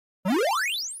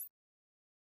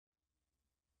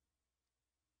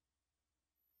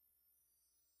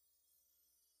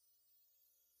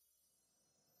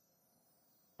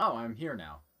Oh, I'm here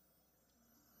now.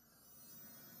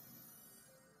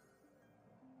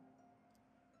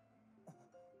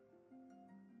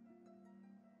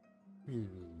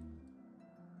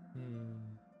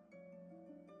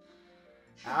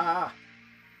 Ah!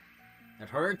 It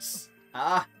hurts!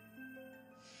 Ah!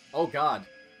 Oh god.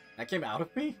 That came out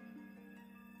of me?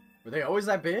 Were they always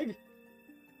that big?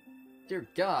 Dear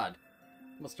god.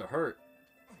 Must have hurt.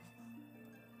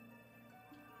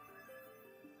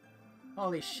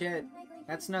 Holy shit.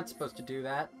 That's not supposed to do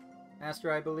that.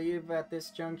 Master, I believe at this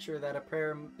juncture that a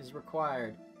prayer is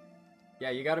required. Yeah,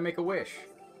 you gotta make a wish.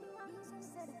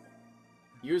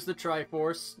 Use the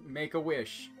Triforce, make a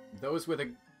wish. Those with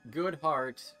a good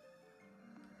heart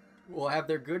will have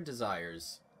their good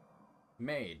desires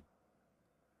made.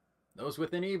 Those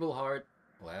with an evil heart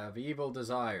will have evil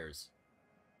desires.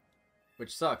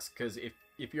 Which sucks, because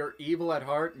if you're evil at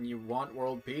heart and you want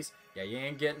world peace, yeah, you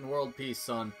ain't getting world peace,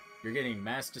 son. You're getting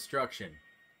mass destruction.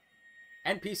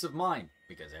 And peace of mind,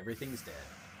 because everything's dead.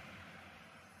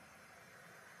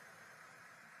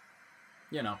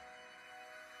 You know.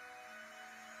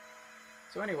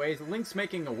 So anyways, Link's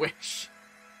making a wish.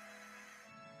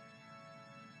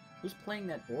 Who's playing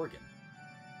that organ?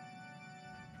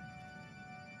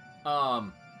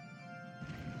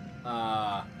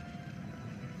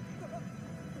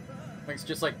 Link's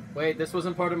just like, wait, this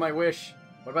wasn't part of my wish.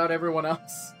 What about everyone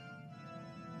else?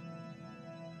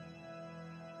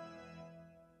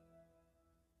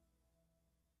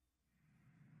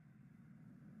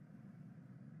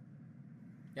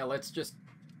 Yeah, let's just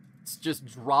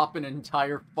drop an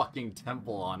entire fucking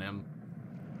temple on him.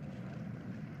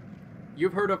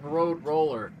 You've heard of Road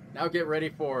Roller. Now get ready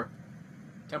for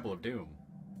Temple of Doom.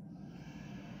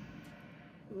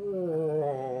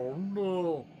 Oh,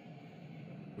 no.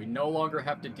 We no longer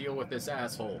have to deal with this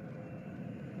asshole.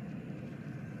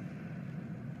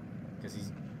 Because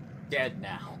he's dead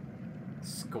now.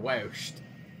 Squashed.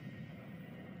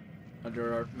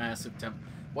 Under our massive temple.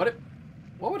 What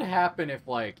would happen if,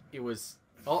 like, it was...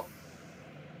 Oh.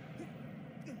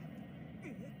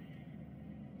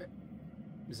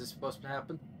 Is this supposed to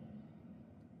happen?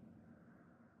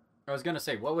 I was gonna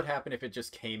say, what would happen if it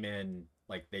just came in,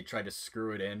 like, they tried to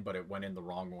screw it in, but it went in the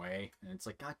wrong way? And it's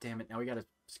like, god damn it, now we gotta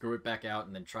screw it back out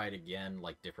and then try it again,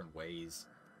 like, different ways.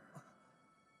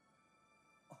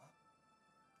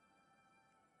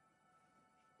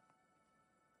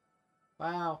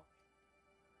 Wow.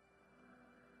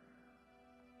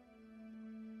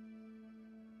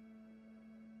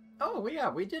 Oh, yeah,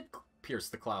 we did pierce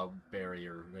the cloud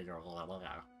barrier.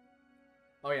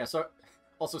 Oh, yeah, so...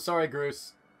 Also, sorry,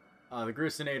 Groose. The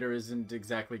Groosinator isn't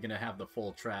exactly gonna have the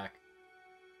full track.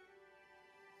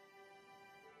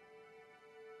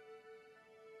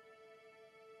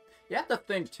 You have to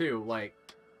think, too, like...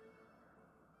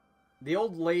 The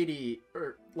old lady,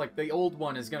 or, like, the old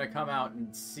one is gonna come out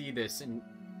and see this, and...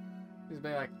 He's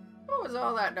gonna be like, what was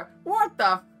all that? What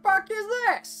the fuck is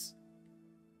this?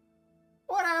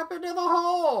 What happened to the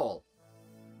hole?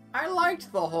 I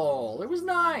liked the hole. It was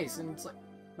nice. And it's like,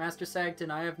 Master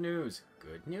Sagton, I have news.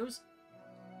 Good news?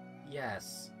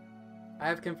 Yes. I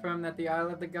have confirmed that the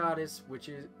Isle of the Goddess, which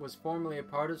was formerly a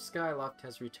part of Skyloft,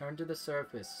 has returned to the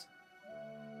surface.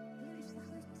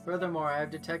 Furthermore, I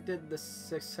have detected the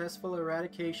successful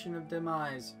eradication of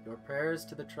Demise. Your prayers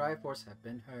to the Triforce have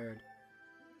been heard.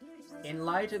 In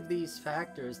light of these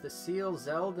factors, the seal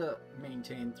Zelda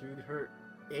maintained through her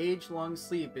age-long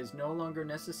sleep is no longer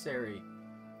necessary.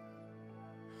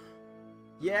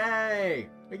 Yay!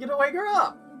 We get to wake her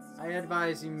up! I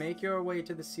advise you make your way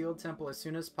to the sealed temple as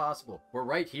soon as possible. We're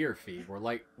right here, Fee. We're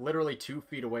like literally 2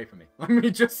 feet away from me. Let me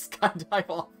just skydive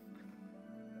off.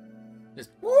 Just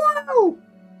whoa!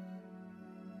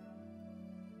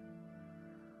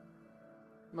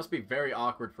 It must be very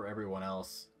awkward for everyone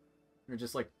else. You're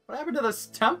just like, what happened to this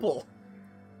temple?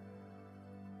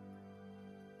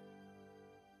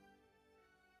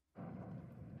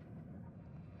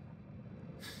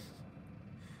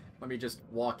 Let me just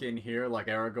walk in here like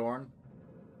Aragorn.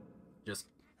 Just...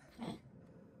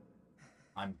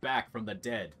 I'm back from the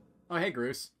dead. Oh, hey,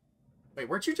 Groose. Wait,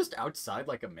 weren't you just outside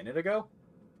like a minute ago?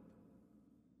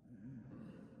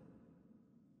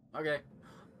 Okay.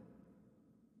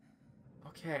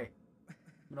 Okay.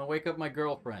 I'm gonna wake up my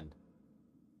girlfriend.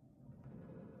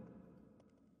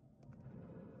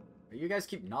 You guys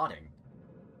keep nodding.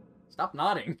 Stop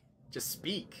nodding. Just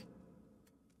speak.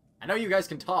 I know you guys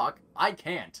can talk. I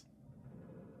can't.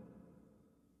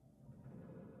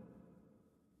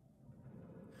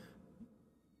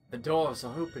 The doors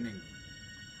are opening.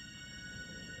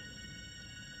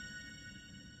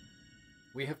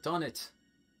 We have done it.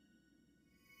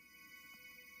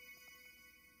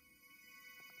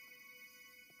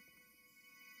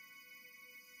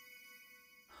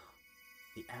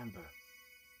 the amber.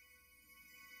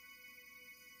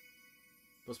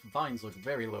 Those vines look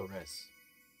very low res.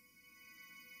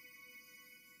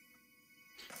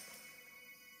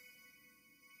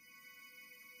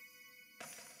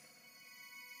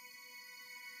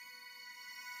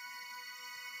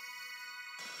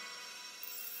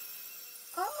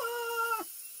 Ah!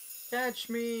 Catch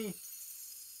me!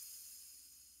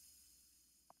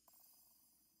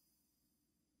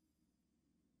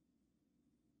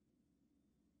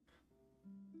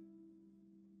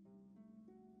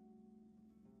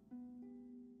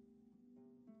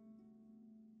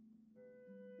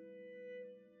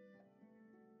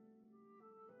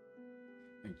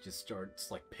 And just starts,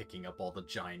 like, picking up all the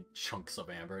giant chunks of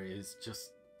amber. It's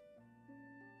just...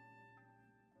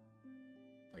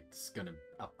 like, this is gonna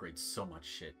upgrade so much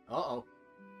shit. Uh-oh.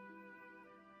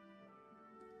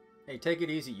 Hey, take it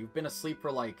easy. You've been asleep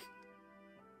for, like...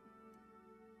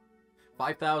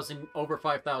 5,000... over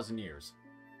 5,000 years.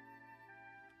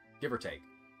 Give or take.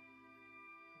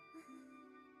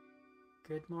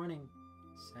 Good morning,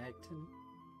 Sagton.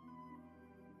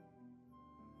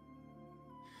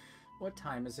 What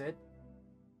time is it?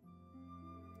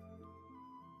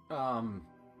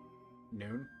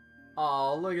 Noon?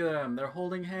 Oh, look at them. They're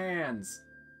holding hands.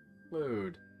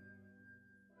 Lewd.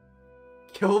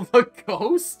 Kill the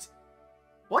ghost?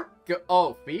 What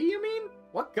oh, Fee, you mean?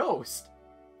 What ghost?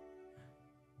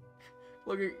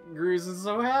 Look at Gruz is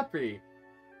so happy.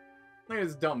 Look at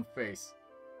his dumb face.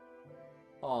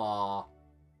 Aww.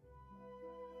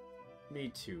 Me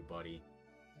too, buddy.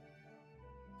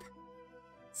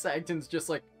 Sagton's just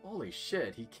like, holy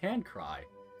shit, he can cry.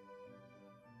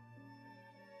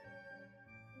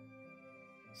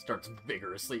 Starts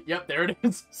vigorously. Yep, there it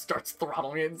is. Starts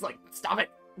throttling it. It's like, stop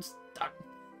it. Stop.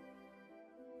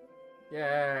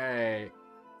 Yay.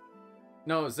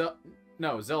 No,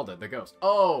 Zelda, the ghost.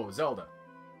 Oh, Zelda.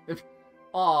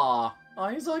 Aw. Oh,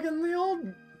 he's like in the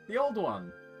old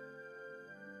one.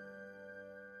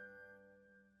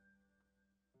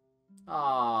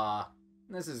 Ah,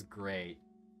 this is great.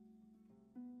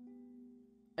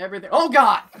 Everything. Oh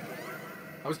God!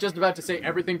 I was just about to say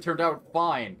everything turned out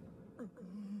fine,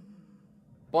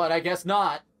 but I guess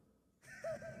not.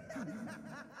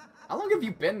 How long have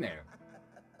you been there?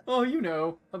 Oh, you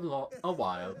know, a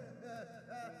while.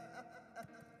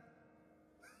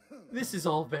 This is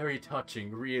all very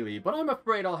touching, really, but I'm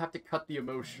afraid I'll have to cut the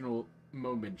emotional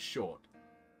moment short.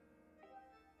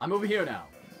 I'm over here now.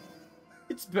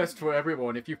 It's best for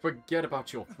everyone if you forget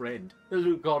about your friend. The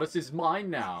little goddess is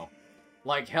mine now.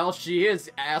 Like hell she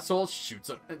is, asshole. Shoots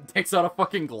up and takes out a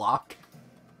fucking Glock.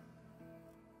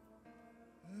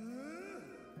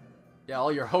 Yeah,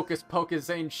 all your hocus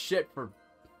pocus ain't shit for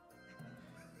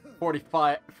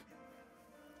 45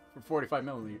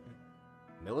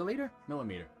 millimeter.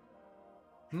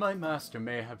 My master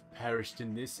may have perished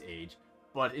in this age,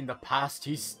 but in the past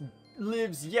he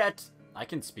lives yet. I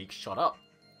can speak, shut up.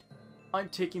 I'm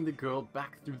taking the girl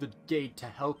back through the gate to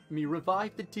help me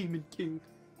revive the Demon King.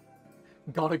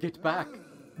 Gotta get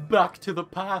back to the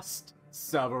past,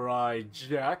 Samurai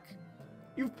Jack.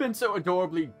 You've been so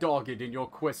adorably dogged in your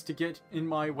quest to get in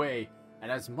my way,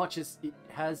 and as much as it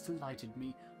has delighted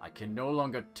me, I can no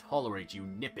longer tolerate you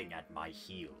nipping at my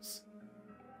heels.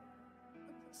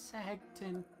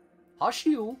 Sagton. Hush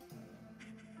you.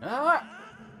 Ah!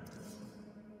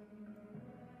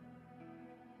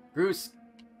 Gruz.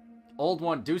 Old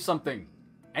one, do something.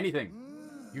 Anything.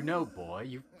 You know, boy,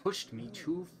 you've pushed me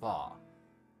too far.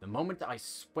 The moment I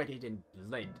sweated and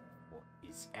bled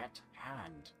is at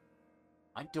hand.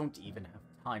 I don't even have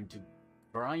time to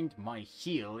grind my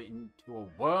heel into a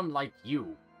worm like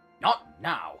you. Not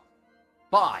now.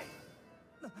 Bye.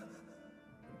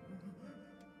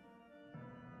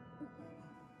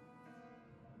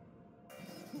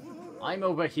 I'm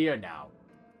over here now.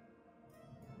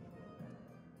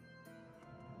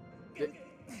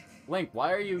 Link,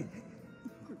 why are you...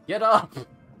 Get up!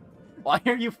 Why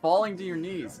are you falling to your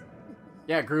knees?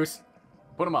 Yeah, Gruz.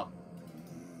 Put him up.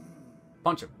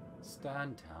 Punch him.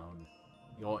 Stand down.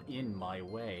 You're in my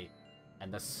way.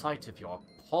 And the sight of your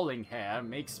pulling hair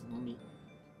makes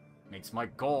my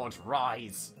gorge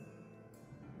rise.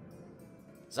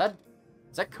 Is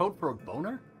that code for a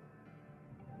boner?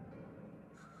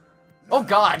 Oh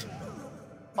God!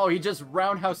 Oh, he just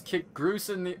roundhouse kicked Gruz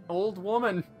and the old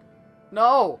woman.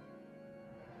 No!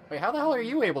 Wait, how the hell are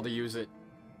you able to use it?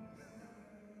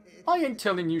 I ain't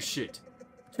telling you shit.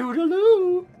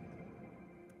 Toodaloo!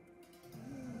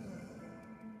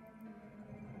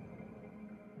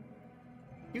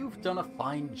 You've done a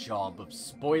fine job of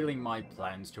spoiling my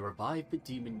plans to revive the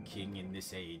Demon King in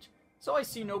this age, so I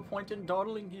see no point in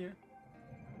dawdling here.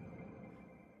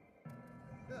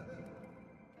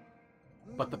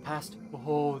 But the past,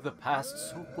 oh, the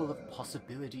past, so full of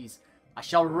possibilities. I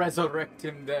shall resurrect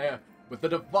him there with the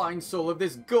divine soul of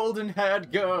this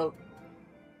golden-haired girl.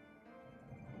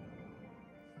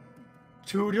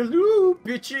 Toodaloo,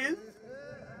 bitches!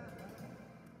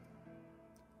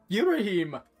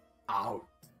 Yurahim, out.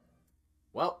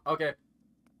 Well, okay.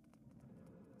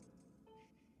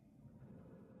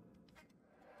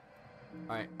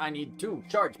 Alright, I need to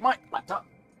charge my laptop.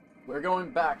 We're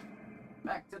going back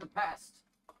to the past.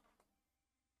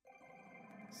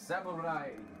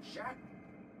 Samurai Jack.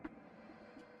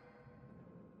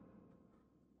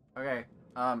 Okay,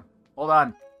 hold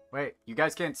on. Wait, you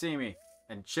guys can't see me.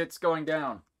 And shit's going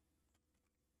down.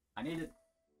 I need to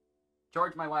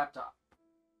charge my laptop.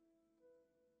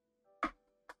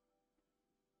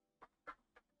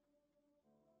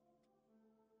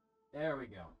 There we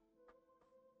go.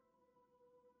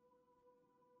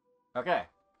 Okay.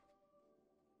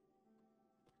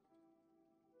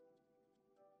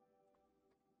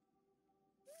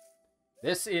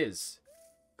 This is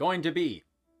going to be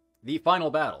the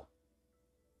final battle.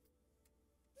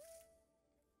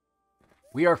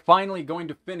 We are finally going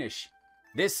to finish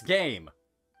this game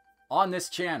on this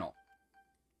channel.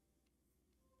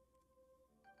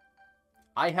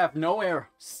 I have no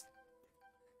errors.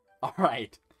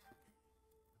 Alright.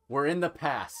 We're in the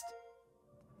past.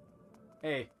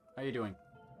 Hey, how you doing?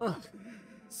 Ugh.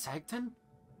 Sagton?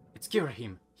 It's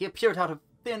Girahim. He appeared out of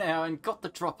thin air and got the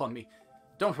drop on me.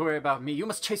 Don't worry about me. You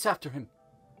must chase after him.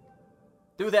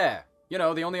 Through there. You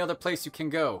know, the only other place you can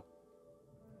go.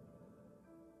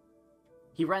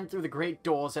 He ran through the great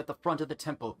doors at the front of the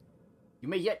temple. You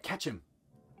may yet catch him.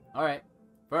 Alright.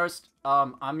 First,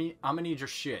 I'm gonna need your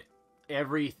shit.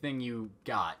 Everything you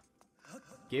got.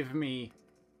 Give me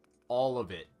all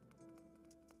of it.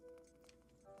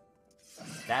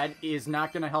 That is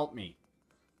not gonna help me.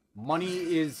 Money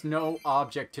is no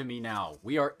object to me now.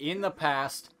 We are in the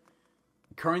past.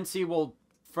 Currency will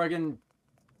friggin'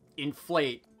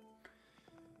 inflate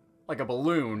like a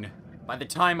balloon by the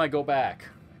time I go back.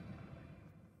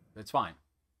 That's fine.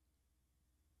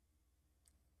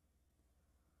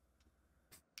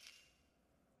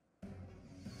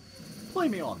 Play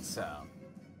me on, Sam.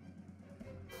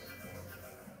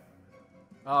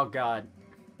 Oh, God.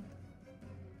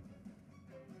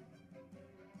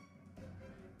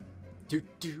 Do.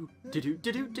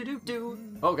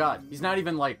 Oh, God. He's not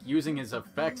even, like, using his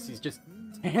effects. He's just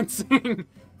dancing.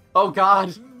 Oh,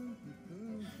 God.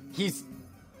 He's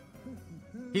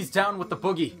down with the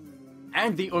boogie.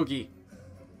 And the oogie.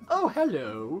 Oh,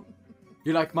 hello.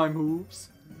 You like my moves?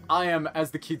 I am,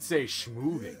 as the kids say,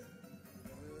 schmooving.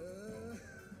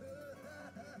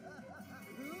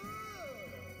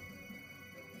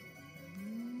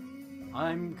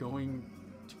 I'm going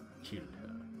to kill her.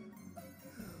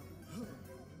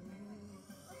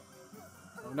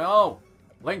 Oh no!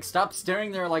 Link, stop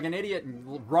staring there like an idiot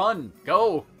and run!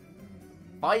 Go!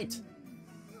 Fight!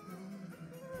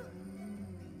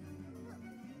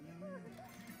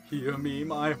 Hear me,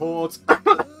 my hordes.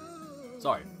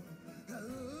 Sorry.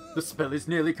 The spell is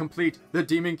nearly complete. The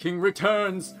Demon King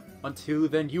returns. Until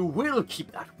then, you will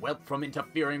keep that whelp from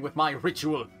interfering with my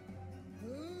ritual.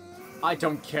 I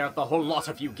don't care if the whole lot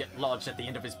of you get lodged at the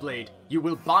end of his blade. You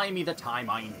will buy me the time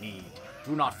I need.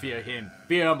 Do not fear him.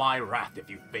 Fear my wrath if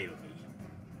you fail me.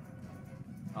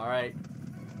 Alright.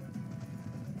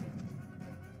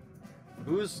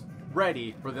 Who's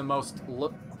ready for the most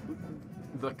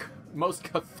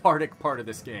cathartic part of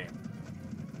this game?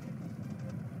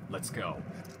 Let's go.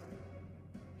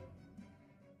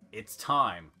 It's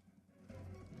time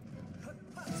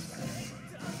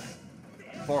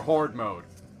for Horde mode.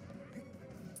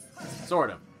 Sort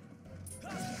of.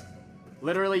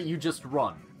 Literally, you just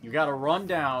run. You gotta run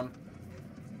down.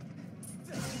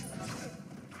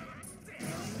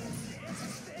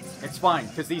 It's fine,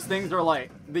 because these things are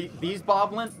like... These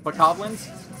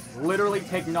bokoblins literally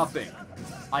take nothing.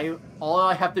 All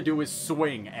I have to do is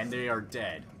swing, and they are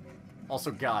dead.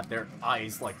 Also, God, their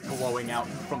eyes, like, glowing out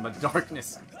from the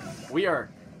darkness. We are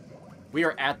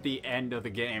at the end of the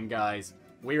game, guys.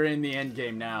 We're in the end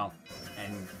game now.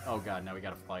 And, oh God, now we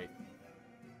gotta fight.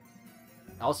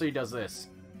 Also, he does this.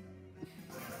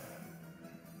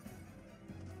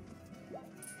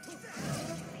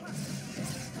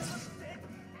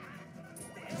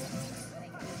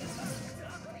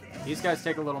 These guys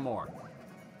take a little more.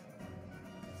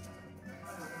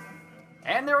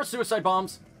 And there are suicide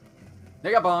bombs.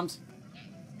 They got bombs.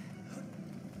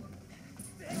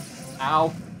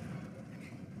 Ow.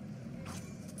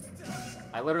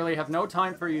 I literally have no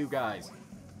time for you guys.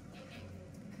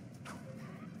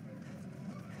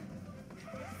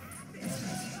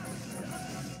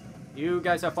 You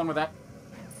guys have fun with that.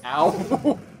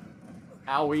 Ow.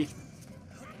 Owie.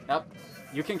 Yep.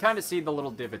 You can kind of see the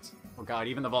little divots. Oh god,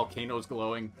 even the volcano's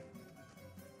glowing.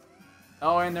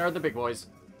 Oh, and there are the big boys.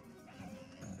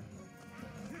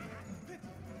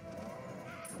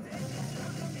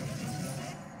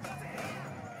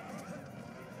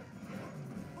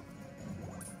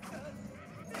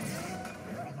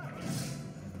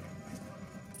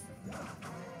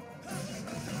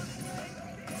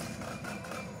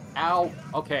 Ow.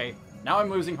 Okay. Now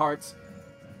I'm losing hearts.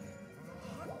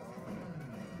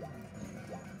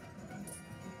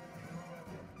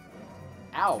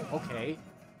 Ow. Okay.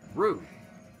 Rude.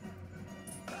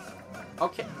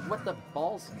 Okay. What the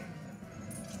balls?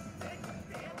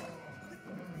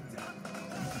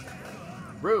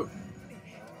 Rude.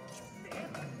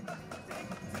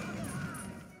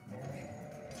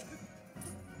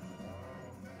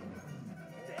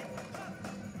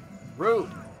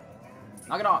 Rude.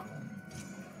 Knock it off.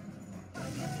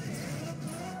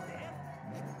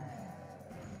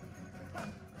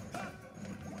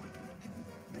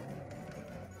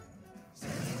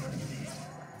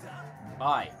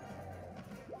 Bye.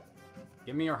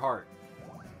 Give me your heart.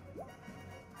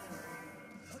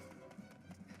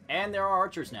 And there are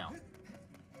archers now.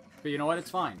 But you know what?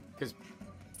 It's fine. Because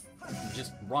you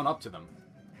just run up to them.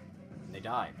 And they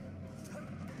die.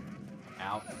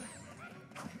 Ow.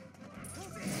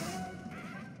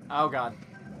 Oh god.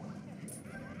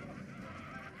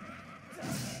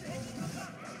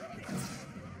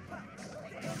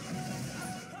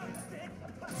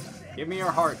 Give me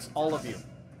your hearts, all of you.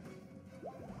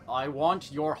 I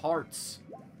want your hearts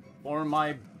for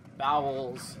my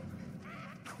bowels.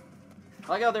 I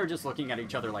like how they're just looking at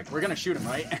each other like, we're gonna shoot him,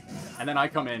 right? And then I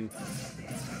come in.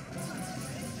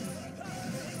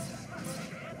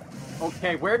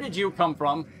 Okay, where did you come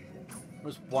from?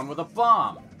 There's one with a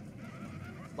bomb.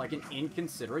 Like an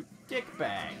inconsiderate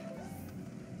dickbag.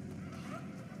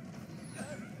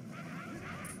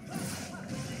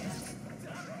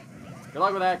 Good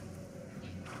luck with that.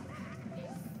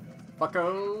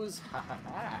 Fuckos. Ha ha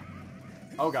ha.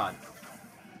 Oh god.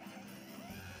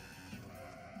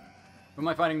 Who am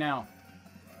I fighting now?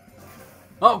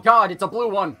 Oh god, it's a blue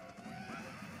one.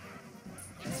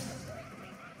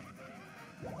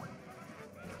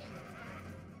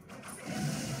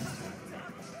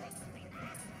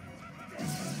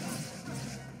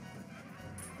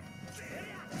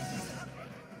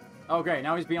 Okay,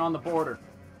 now he's beyond the border.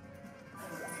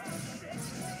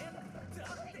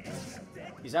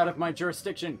 He's out of my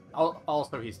jurisdiction.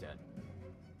 Also, he's dead.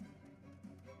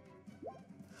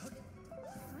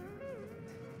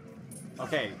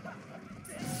 Okay.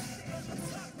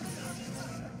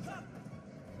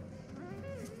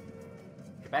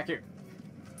 Get back here.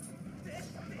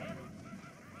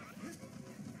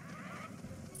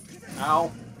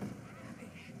 Ow.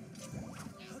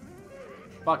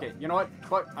 Fuck it. You know what?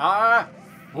 Fuck. Ah!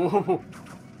 Ooh.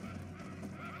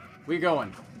 We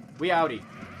going. We outie.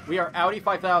 We are outie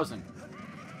 5000.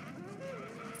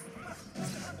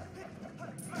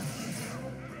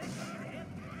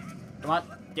 Come on.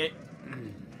 Get.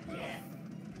 Yeah.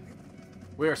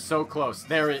 We are so close.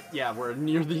 There it. Yeah, we're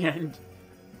near the end.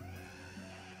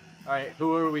 Alright,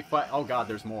 who are we fight? Oh god,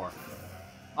 there's more.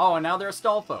 Oh, and now they're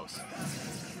Astolfos.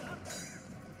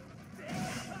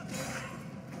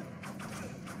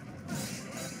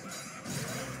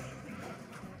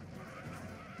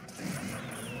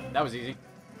 That was easy.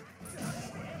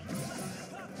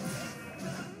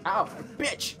 Ow,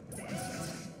 bitch!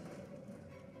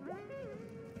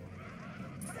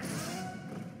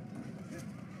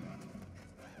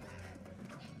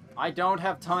 I don't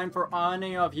have time for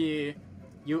any of you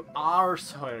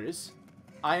arseholes.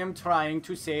 I am trying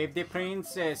to save the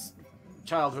princess,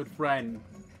 childhood friend.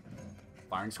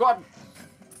 Firing squad!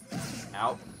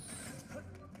 Ow.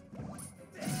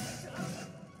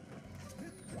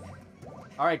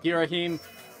 Alright, Girahim,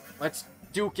 let's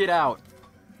duke it out.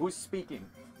 Who's speaking?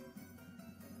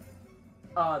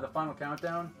 The final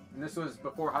countdown? And this was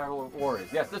before Hyrule Warriors.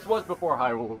 Yes, this was before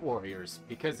Hyrule Warriors,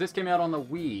 because this came out on the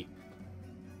Wii.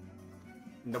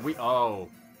 The Wii. Oh.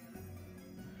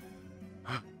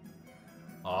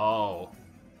 Oh.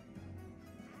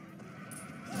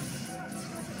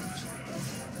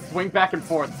 Swing back and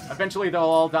forth. Eventually they'll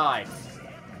all die.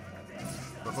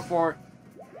 But before...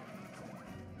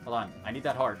 Hold on. I need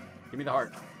that heart. Give me the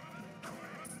heart.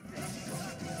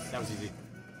 That was easy.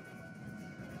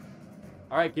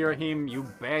 Alright, Girahim, you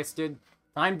bastard.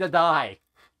 Time to die.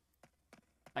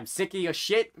 I'm sick of your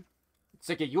shit.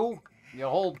 Sick of you. Your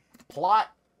whole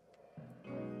plot.